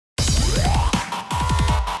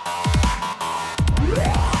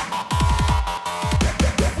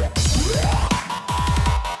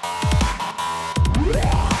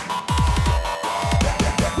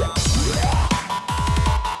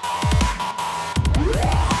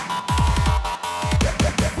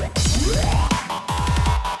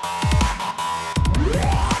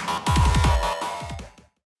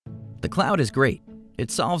cloud is great.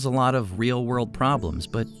 It solves a lot of real-world problems,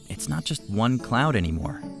 but it's not just one cloud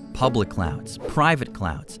anymore. Public clouds, private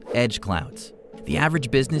clouds, edge clouds. The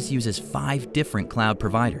average business uses 5 different cloud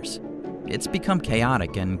providers. It's become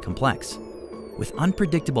chaotic and complex, with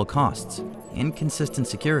unpredictable costs, inconsistent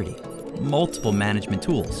security, multiple management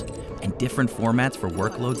tools, and different formats for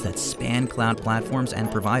workloads that span cloud platforms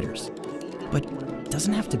and providers. But it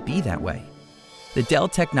doesn't have to be that way. The Dell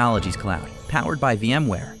Technologies Cloud, powered by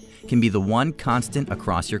VMware, can be the one constant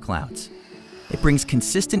across your clouds. It brings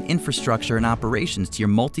consistent infrastructure and operations to your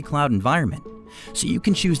multi-cloud environment, so you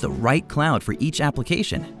can choose the right cloud for each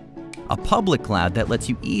application. A public cloud that lets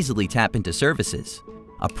you easily tap into services,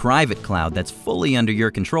 a private cloud that's fully under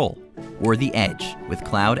your control, or the edge with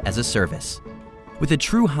cloud as a service. With a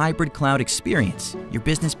true hybrid cloud experience, your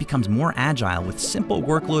business becomes more agile with simple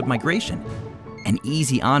workload migration and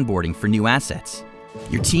easy onboarding for new assets.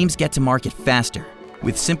 Your teams get to market faster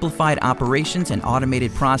with simplified operations and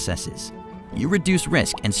automated processes. You reduce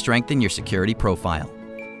risk and strengthen your security profile.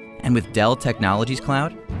 And with Dell Technologies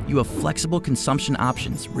Cloud, you have flexible consumption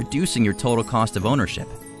options, reducing your total cost of ownership.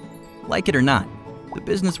 Like it or not, the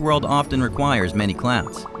business world often requires many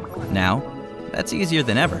clouds. Now, that's easier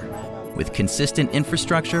than ever, with consistent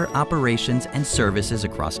infrastructure, operations, and services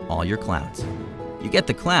across all your clouds. You get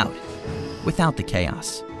the cloud without the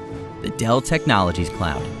chaos. The Dell Technologies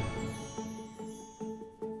Cloud.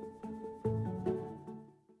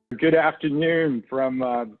 Good afternoon from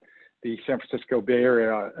the San Francisco Bay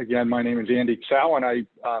Area. Again, my name is Andy Tsao, and as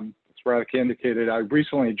Radhika indicated, I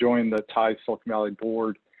recently joined the TIE Silicon Valley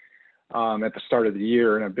board at the start of the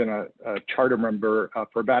year, and I've been a charter member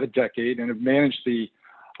for about a decade, and have managed the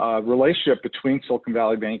relationship between Silicon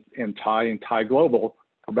Valley Bank and TIE Global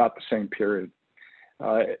for about the same period.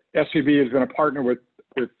 SVB has been a partner with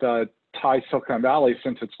TIE Silicon Valley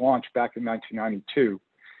since its launch back in 1992.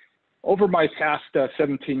 Over my past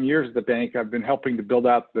 17 years at the bank, I've been helping to build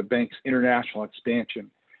out the bank's international expansion.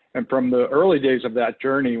 And from the early days of that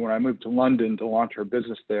journey, when I moved to London to launch our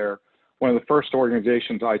business there, one of the first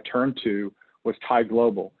organizations I turned to was TIE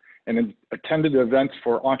Global, and attended events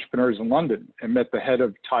for entrepreneurs in London and met the head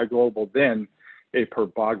of TIE Global then,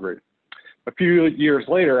 Apur Bagri. A few years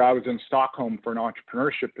later, I was in Stockholm for an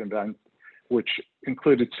entrepreneurship event, which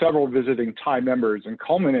included several visiting TIE members and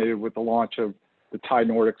culminated with the launch of the TIE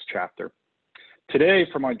Nordics chapter. Today,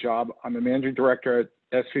 for my job, I'm the managing director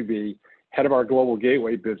at SVB, head of our global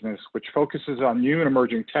gateway business, which focuses on new and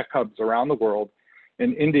emerging tech hubs around the world,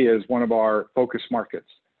 and India is one of our focus markets.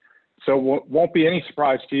 So it won't be any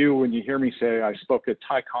surprise to you when you hear me say I spoke at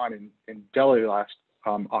TIECon in Delhi last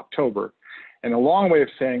October. And a long way of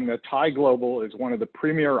saying that TIE Global is one of the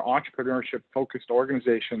premier entrepreneurship-focused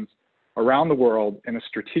organizations around the world and a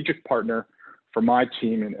strategic partner for my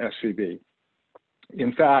team in SVB.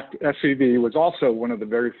 In fact, SVB was also one of the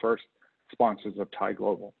very first sponsors of TIE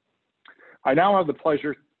Global. I now have the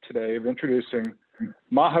pleasure today of introducing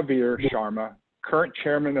Mahavir Sharma, current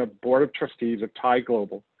chairman of Board of Trustees of TIE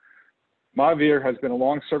Global. Mahavir has been a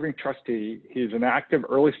long-serving trustee. He is an active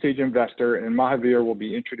early-stage investor, and Mahavir will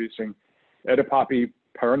be introducing Edappadi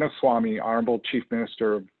Palaniswami, Honorable Chief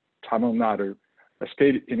Minister of Tamil Nadu, a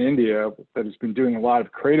state in India that has been doing a lot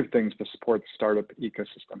of creative things to support the startup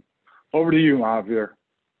ecosystem. Over to you, Mahavir.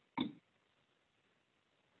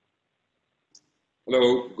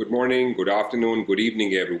 Hello, good morning, good afternoon, good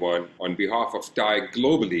evening, everyone. On behalf of TIE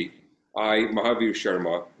globally, I, Mahavir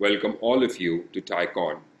Sharma, welcome all of you to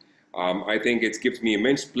TIECon. I think it gives me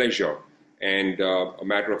immense pleasure and a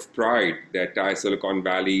matter of pride that TIE Silicon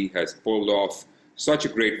Valley has pulled off such a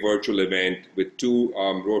great virtual event with 2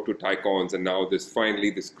 Road to TIECons, and now finally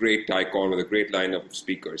this great TIECon with a great lineup of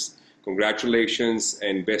speakers. Congratulations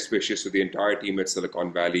and best wishes to the entire team at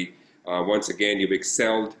Silicon Valley. Once again, you've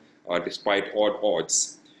excelled despite odd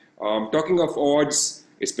odds. Talking of odds,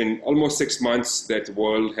 it's been almost 6 months that the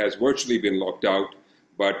world has virtually been locked out,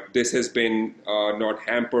 but this has been not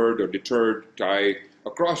hampered or deterred TIE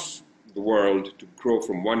across the world to grow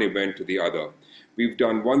from one event to the other. We've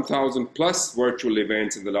done 1,000 plus virtual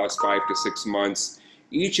events in the last 5 to 6 months.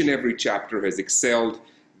 Each and every chapter has excelled.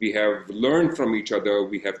 We have learned from each other,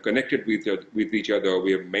 we have connected with each other,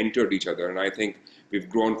 we have mentored each other, and I think we've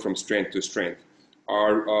grown from strength to strength.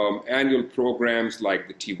 Our annual programs like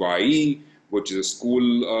the TYE, which is a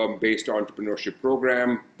school-based entrepreneurship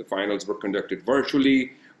program, the finals were conducted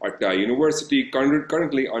virtually. Our TIE University,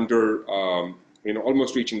 currently under,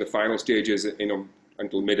 almost reaching the final stages,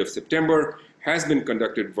 until mid of September, has been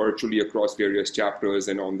conducted virtually across various chapters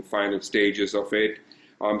and on the final stages of it.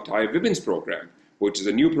 TIE Women's program, which is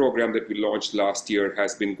a new program that we launched last year,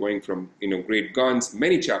 has been going from great guns.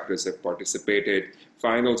 Many chapters have participated.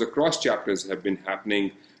 Finals across chapters have been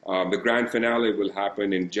happening. The grand finale will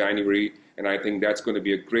happen in January, and I think that's going to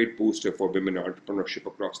be a great booster for women entrepreneurship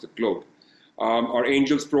across the globe. Our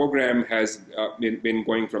Angels program has been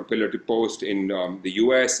going from pillar to post in the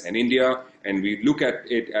US and India, and we look at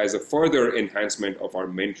it as a further enhancement of our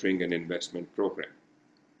mentoring and investment program.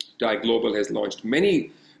 TIE Global has launched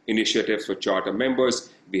many initiatives for charter members.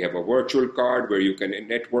 We have a virtual card where you can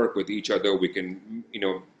network with each other. We can,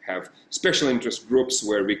 have special interest groups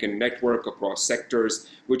where we can network across sectors,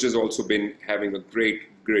 which has also been having a great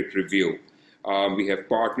review. We have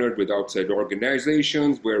partnered with outside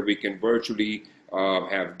organizations where we can virtually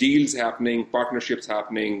have deals happening, partnerships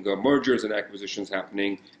happening, mergers and acquisitions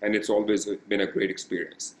happening, and it's always been a great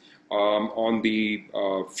experience. On the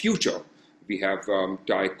future, we have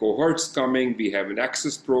TIE cohorts coming. We have an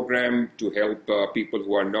access program to help people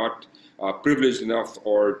who are not privileged enough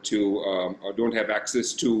or don't have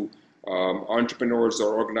access to entrepreneurs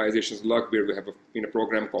or organizations like where we have a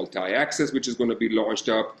program called TIE Access, which is going to be launched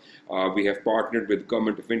up. We have partnered with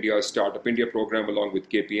Government of India's Startup India program along with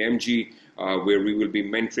KPMG, where we will be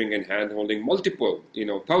mentoring and hand-holding multiple,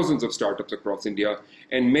 thousands of startups across India,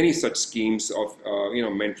 and many such schemes of,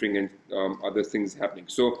 mentoring and other things happening.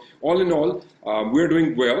 So all in all, we're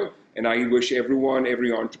doing well, and I wish everyone,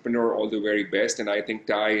 every entrepreneur, all the very best. And I think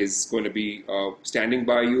TIE is going to be standing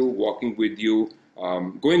by you, walking with you,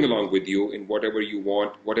 going along with you in whatever you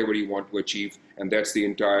want to achieve, and that's the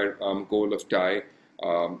entire goal of TIE.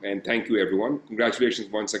 And thank you, everyone. Congratulations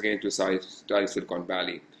once again to TIE Silicon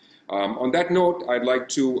Valley. On that note, I'd like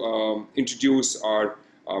to introduce our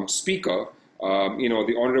speaker,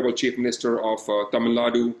 the Honorable Chief Minister of Tamil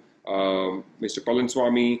Nadu, Mr.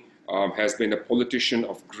 Palaniswami, has been a politician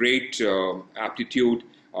of great aptitude.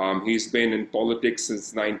 He's been in politics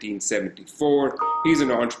since 1974. He's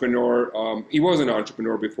an entrepreneur. He was an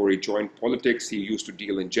entrepreneur before he joined politics. He used to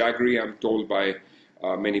deal in jaggery, I'm told by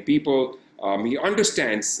many people. He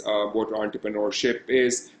understands what entrepreneurship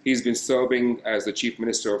is. He's been serving as the Chief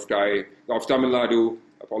Minister of Tamil Nadu,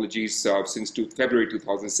 since February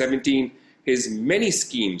 2017. His many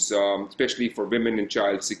schemes, especially for women and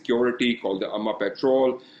child security, called the Amma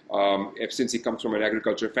Patrol, since he comes from an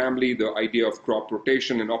agriculture family, the idea of crop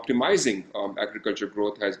rotation and optimizing agriculture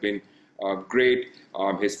growth has been great.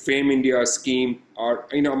 His Fame India scheme are,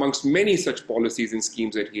 amongst many such policies and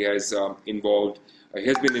schemes that he has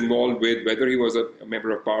been involved with, whether he was a member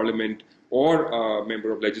of parliament or a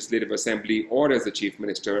member of legislative assembly or as the chief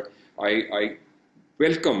minister. I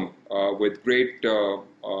welcome with great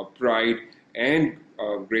pride and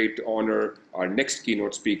great honor our next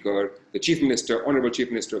keynote speaker, the Honorable Chief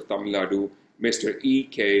Minister of Tamil Nadu, Mr.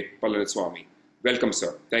 E.K. Palaniswami. Welcome,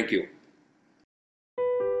 sir. Thank you.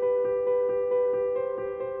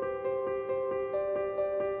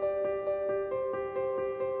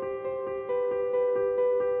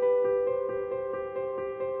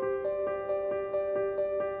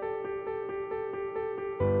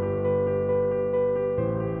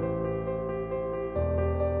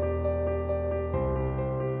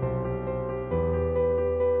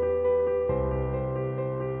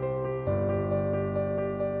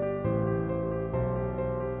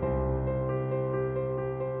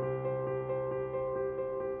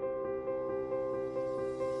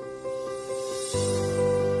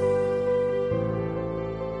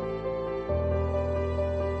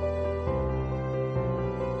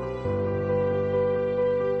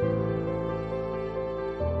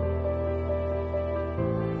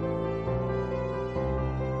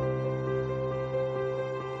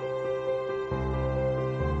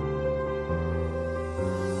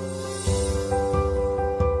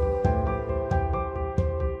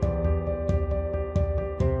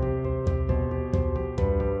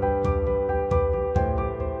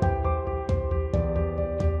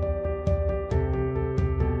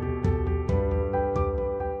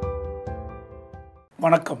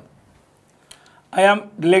 Vanakkam. I am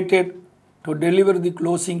delighted to deliver the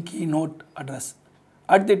closing keynote address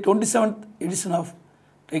at the 27th edition of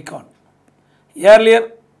TICON.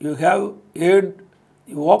 Earlier, you have heard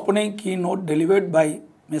the opening keynote delivered by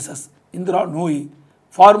Mrs. Indra Nooyi,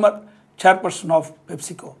 former chairperson of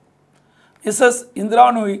PepsiCo. Mrs.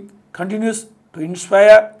 Indra Nooyi continues to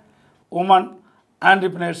inspire women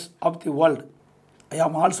entrepreneurs of the world. I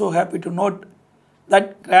am also happy to note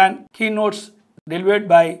that grand keynotes delivered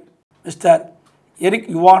by Mr. Eric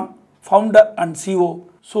Yuan, founder and CEO,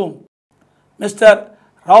 Zoom, Mr.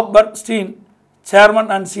 Robert Steen, chairman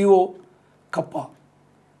and CEO, Kappa,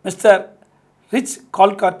 Mr. Rich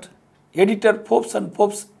Colcott, editor Forbes and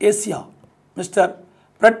Forbes Asia, Mr.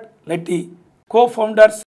 Brett Letty,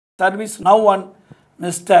 co-founders Service Now, and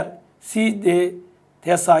Mr. C.J.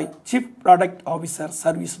 Desai, Chief Product Officer,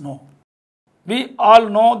 Service Now. We all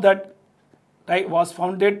know that TIE was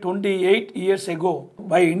founded 28 years ago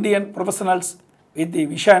by Indian professionals with the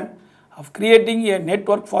vision of creating a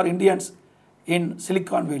network for Indians in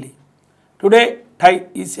Silicon Valley. Today, TIE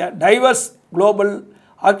is a diverse global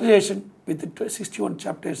organization with 61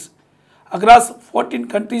 chapters across 14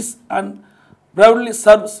 countries and broadly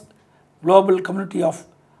serves global community of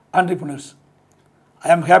entrepreneurs. I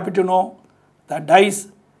am happy to know that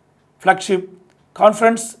TIE's flagship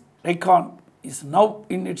conference, TICON, is now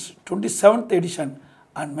in its 27th edition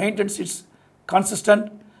and maintains its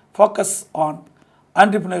consistent focus on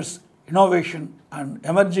entrepreneurs, innovation, and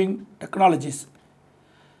emerging technologies.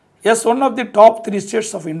 As one of the top 3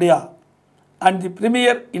 states of India and the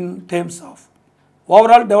premier in terms of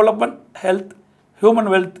overall development, health, human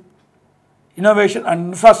wealth, innovation,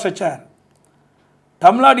 and infrastructure,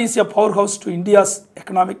 Tamil Nadu is a powerhouse to India's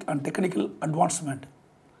economic and technical advancement.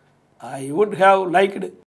 I would have liked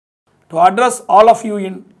to address all of you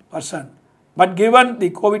in person, but given the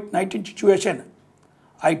COVID-19 situation,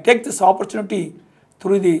 I take this opportunity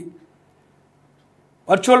through the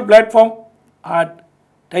virtual platform at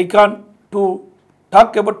TICON to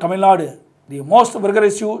talk about Tamil Nadu, the most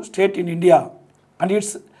progressive state in India, and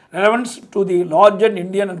its relevance to the larger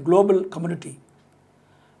Indian and global community.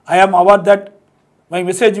 I am aware that my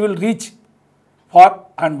message will reach far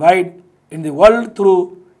and wide in the world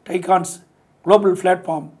through TICON's global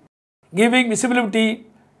platform, giving visibility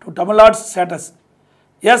to Tamil Nadu's status,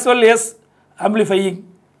 as well as amplifying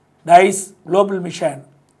TIE's global mission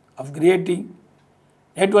of creating,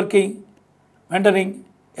 networking, mentoring,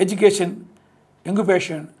 education,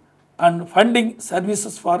 incubation, and funding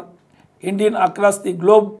services for Indians across the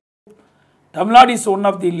globe. Tamil Nadu is one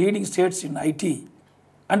of the leading states in IT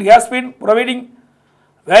and has been providing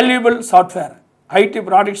valuable software, IT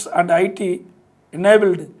products, and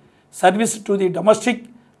IT-enabled service to the domestic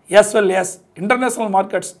as well as international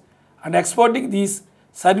markets and exporting these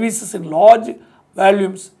services in large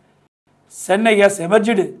volumes. Chennai has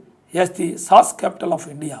emerged as the SaaS capital of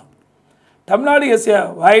India. Tamil Nadu has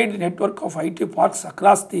a wide network of IT parks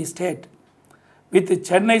across the state, with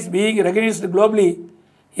Chennai being recognized globally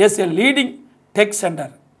as a leading tech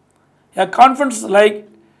center. A conference like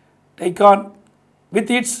TICON, with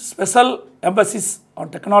its special emphasis on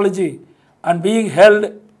technology and being held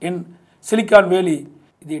in Silicon Valley,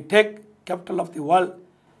 the tech capital of the world,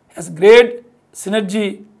 has great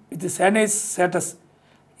synergy with Chennai's status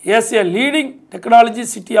as a leading technology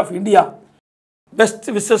city of India. Best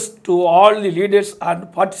wishes to all the leaders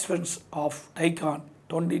and participants of TICON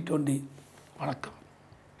 2020. Vanakkam.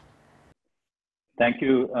 Thank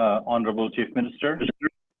you, Honorable Chief Minister.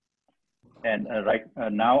 And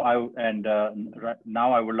now I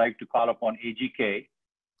would like to call upon AGK,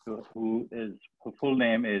 whose full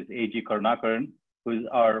name is AG Karunakaran, who is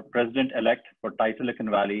our President-elect for TIE Silicon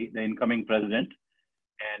Valley, the incoming President.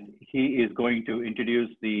 And he is going to introduce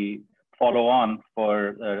the follow-on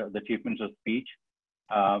for the Chief Minister's speech.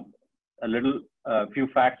 A few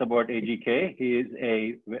facts about AGK. He is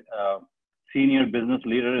a senior business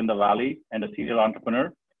leader in the Valley and a serial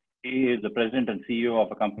entrepreneur. He is the president and CEO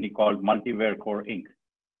of a company called Multiware Core Inc.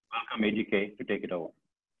 Welcome, AGK, to take it over.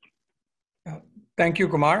 Thank you,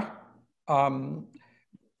 Kumar.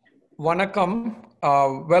 Vanakkam.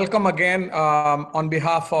 Welcome again on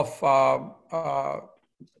behalf of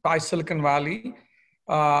TIE Silicon Valley.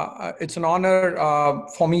 It's an honor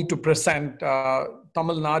for me to present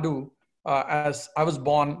Tamil Nadu as I was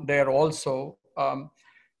born there also.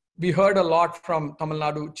 We heard a lot from Tamil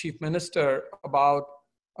Nadu Chief Minister about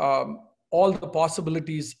all the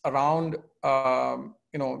possibilities around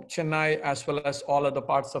Chennai as well as all other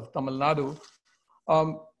parts of Tamil Nadu.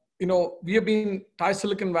 TIE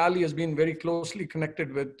Silicon Valley has been very closely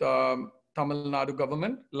connected with Tamil Nadu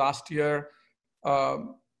government. Last year,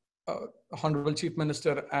 Honorable Chief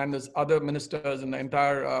Minister and his other ministers and the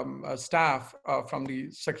entire staff from the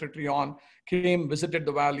secretary on came, visited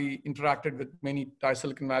the valley, interacted with many TIE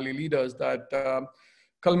Silicon Valley leaders that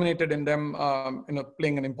culminated in them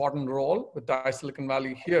playing an important role with TIE Silicon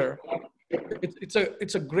Valley here.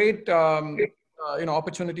 It's a great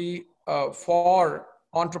opportunity for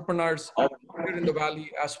entrepreneurs here in the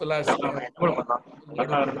valley as well as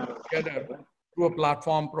together through a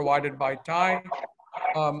platform provided by TIE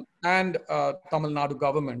and Tamil Nadu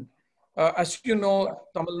government. As you know,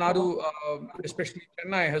 Tamil Nadu, especially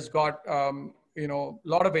Chennai, has got a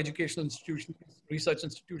lot of educational institutions, research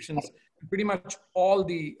institutions. Pretty much all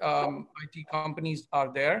the IT companies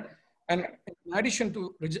are there, And in addition to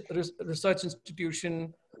research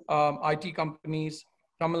institution, IT companies,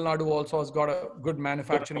 Tamil Nadu also has got a good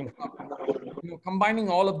manufacturing hub. Combining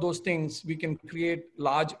all of those things, we can create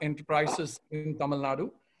large enterprises in Tamil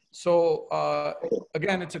Nadu. So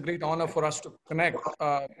again, it's a great honor for us to connect,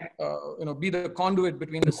 be the conduit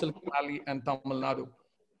between the Silicon Valley and Tamil Nadu.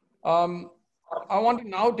 I want to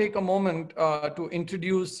now take a moment to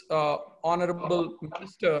introduce Honorable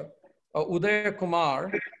Minister Udhaya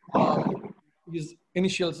Kumar. His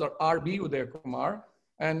initials are RB Udhaya Kumar,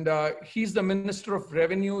 and he's the Minister of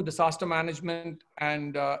Revenue, Disaster Management,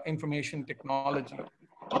 and Information Technology.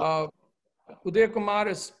 Udhaya Kumar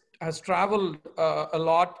has traveled a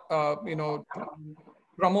lot, to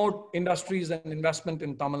promote industries and investment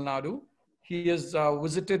in Tamil Nadu. He has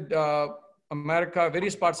visited America,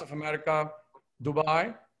 various parts of America,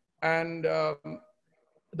 Dubai, and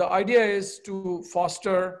the idea is to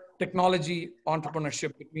foster technology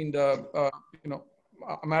entrepreneurship between the,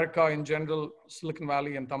 America in general, Silicon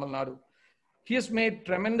Valley, and Tamil Nadu. He has made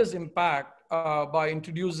tremendous impact by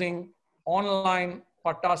introducing online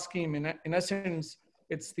Patta scheme. In essence,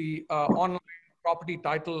 it's the online property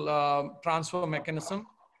title transfer mechanism,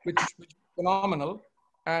 which is phenomenal.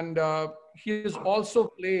 And he has also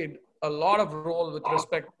played a lot of role with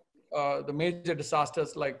respect to the major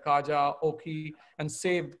disasters like Kaja, Oki, and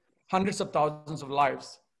saved hundreds of thousands of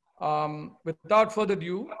lives. Without further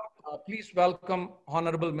ado, please welcome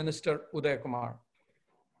Honorable Minister Udhaya Kumar.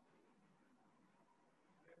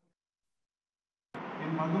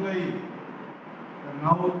 In Madurai,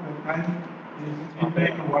 now the time is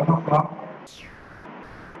midnight to 1 o'clock.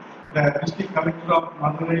 The district collector of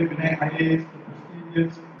Madurai, Vinay IAS, the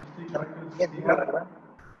prestigious district collector is here.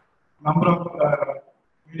 Number of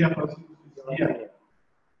media persons is here.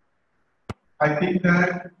 I think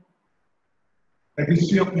that the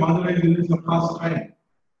history of Madurai is the first time.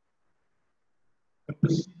 The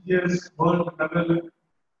prestigious world level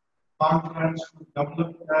conference to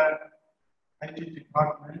develop the IT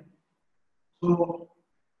department. So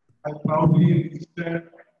I proudly registered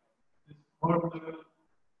this world level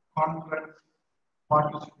conference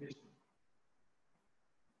participation.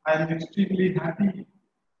 I am extremely happy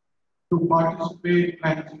to participate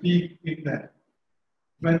and speak in the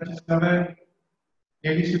 27th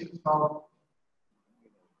edition of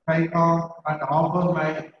TICON and offer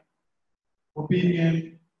my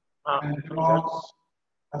opinion and remarks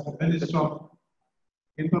as a Minister of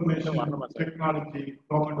Information Technology,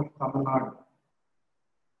 Government of Tamil Nadu.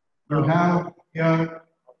 You have here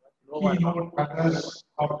keynote address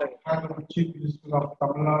of the Honorable Chief Minister of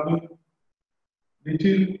Tamil Nadu.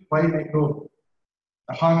 Little while ago,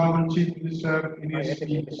 the Honorable Chief Minister in his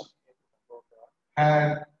speech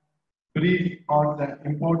had briefed on the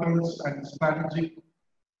importance and strategic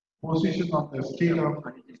position of the state of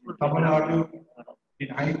Tamil Nadu in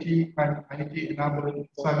IT and IT-enabled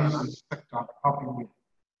services sector of India.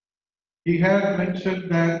 He had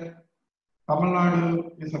mentioned that Tamil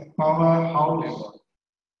Nadu is a powerhouse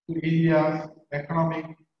to India's economic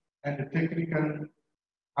and technical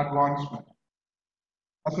advancement.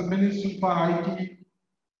 As a Minister for IT,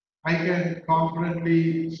 I can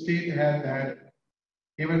confidently state here that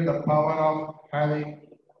given the power of having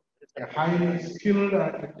a highly skilled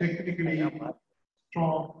and technically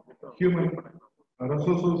strong human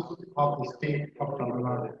resources of the state of Tamil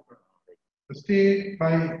Nadu. The state,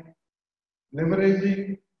 by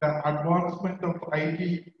leveraging the advancement of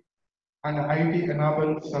IT and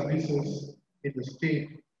IT-enabled services in the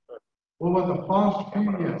state over the past few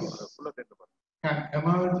years, can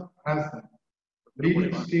emerge as the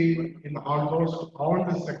leading state in almost all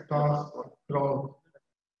the sectors of growth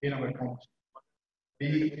in our country, be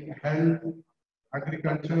it health,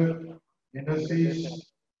 agriculture, industries,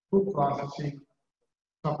 food processing,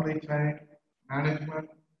 supply chain, management,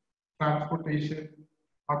 transportation,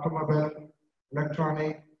 automobile,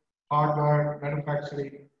 electronic, hardware,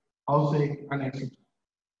 manufacturing, housing, and etc.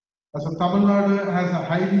 As a Tamil Nadu has a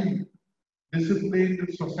highly disciplined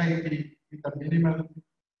society with a minimal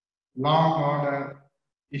law and order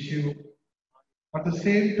issue, at the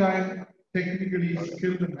same time, technically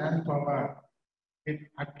skilled manpower, it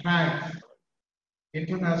attracts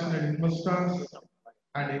international investors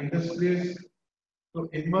and industries to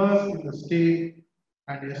immerse in the state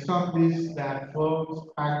and establish their firms,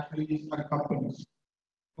 factories, and companies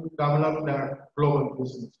to develop their global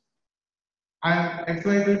business. I am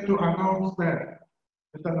excited to announce that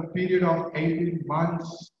within a period of 18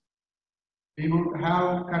 months, we would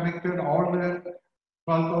have connected all the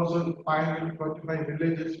 12,525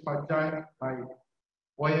 villages panchayat by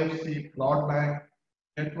OFC broadband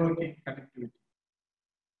networking connectivity,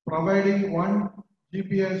 providing 1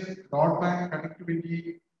 GPS broadband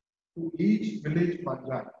connectivity to each village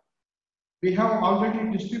panchayat. We have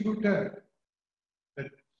already distributed the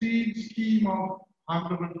seed scheme of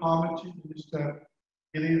Honorable Former Chief Minister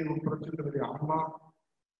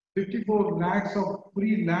 54 lakhs of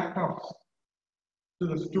free laptops to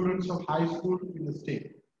the students of high school in the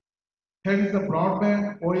state. Hence, the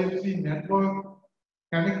broadband OFC network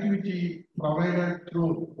connectivity provided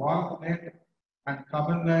through WALNet and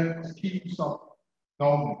Tamil schemes of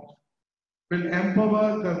government will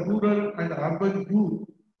empower the rural and urban youth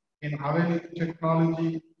in availing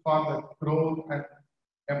technology for the growth and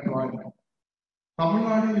employment. Tamil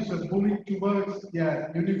Nadu is moving towards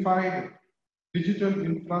a unified digital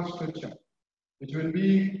infrastructure, which will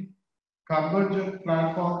be convergent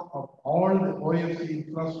platform of all the OFC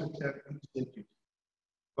infrastructure initiatives.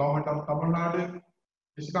 Government of Tamil Nadu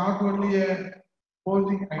is not only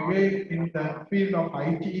forging ahead in the field of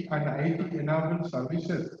IT and IT-enabled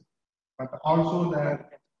services, but also the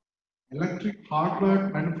electric hardware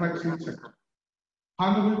manufacturing sector.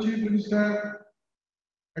 Honorable Chief Minister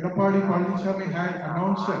Edappadi Palaniswami had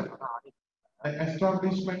announced the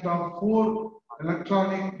establishment of 4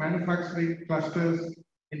 electronic manufacturing clusters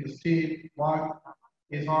in the state. What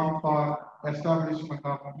is on for establishment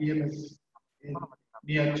of EMS in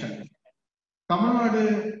near Chennai. Tamil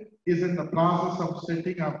Nadu is in the process of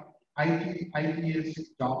setting up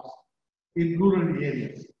ITS jobs in rural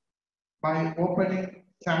areas by opening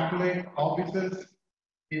satellite offices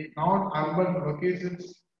in non-urban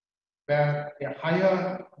locations where a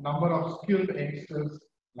higher number of skilled youngsters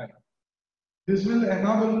live. This will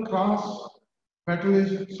enable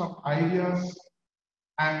cross-fertilizations of ideas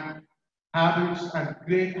and habits and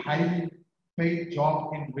create highly paid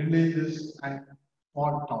jobs in villages and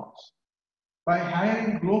small towns. By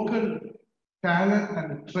hiring local talent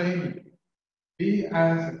and training, we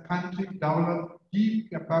as a country develop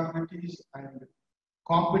deep capabilities and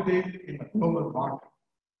compete in the global market.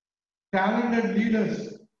 Talented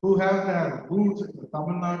leaders who have their roots in the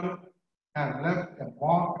Tamil Nadu have left a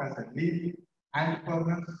mark as a leading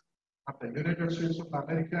entrepreneurs of the United States of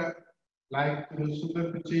America, like the Sundar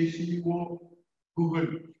Pichai CEO, Google,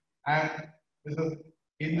 and Mrs.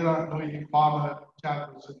 Indra Nooyi, former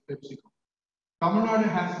chairperson of PepsiCo. Tamil Nadu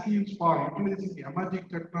has schemes for utilizing emerging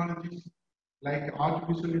technologies like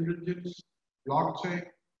artificial intelligence, blockchain,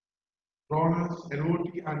 drones, LOT,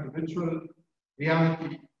 and virtual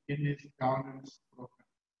reality in this governance program.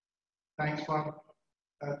 Thanks for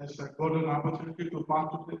this golden opportunity to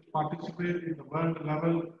participate in the world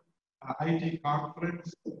level IT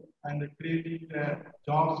conference and creating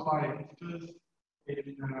jobs for youngsters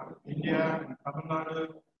in India and Tamil Nadu,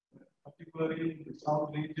 particularly in the south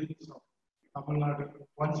regions of Tamil Nadu.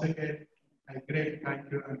 Once again, a great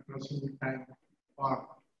thank you and personally thank for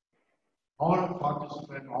all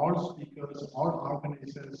participants, all speakers, all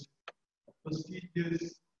organizers, prestigious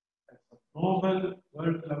global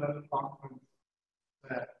world level conference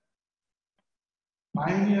where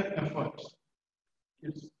pioneer efforts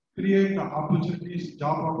is create the opportunities,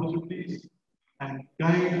 job opportunities, and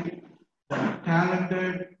guide the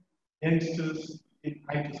talented youngsters in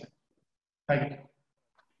IT sector. Thank you.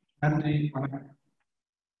 Nandri, vanakkam.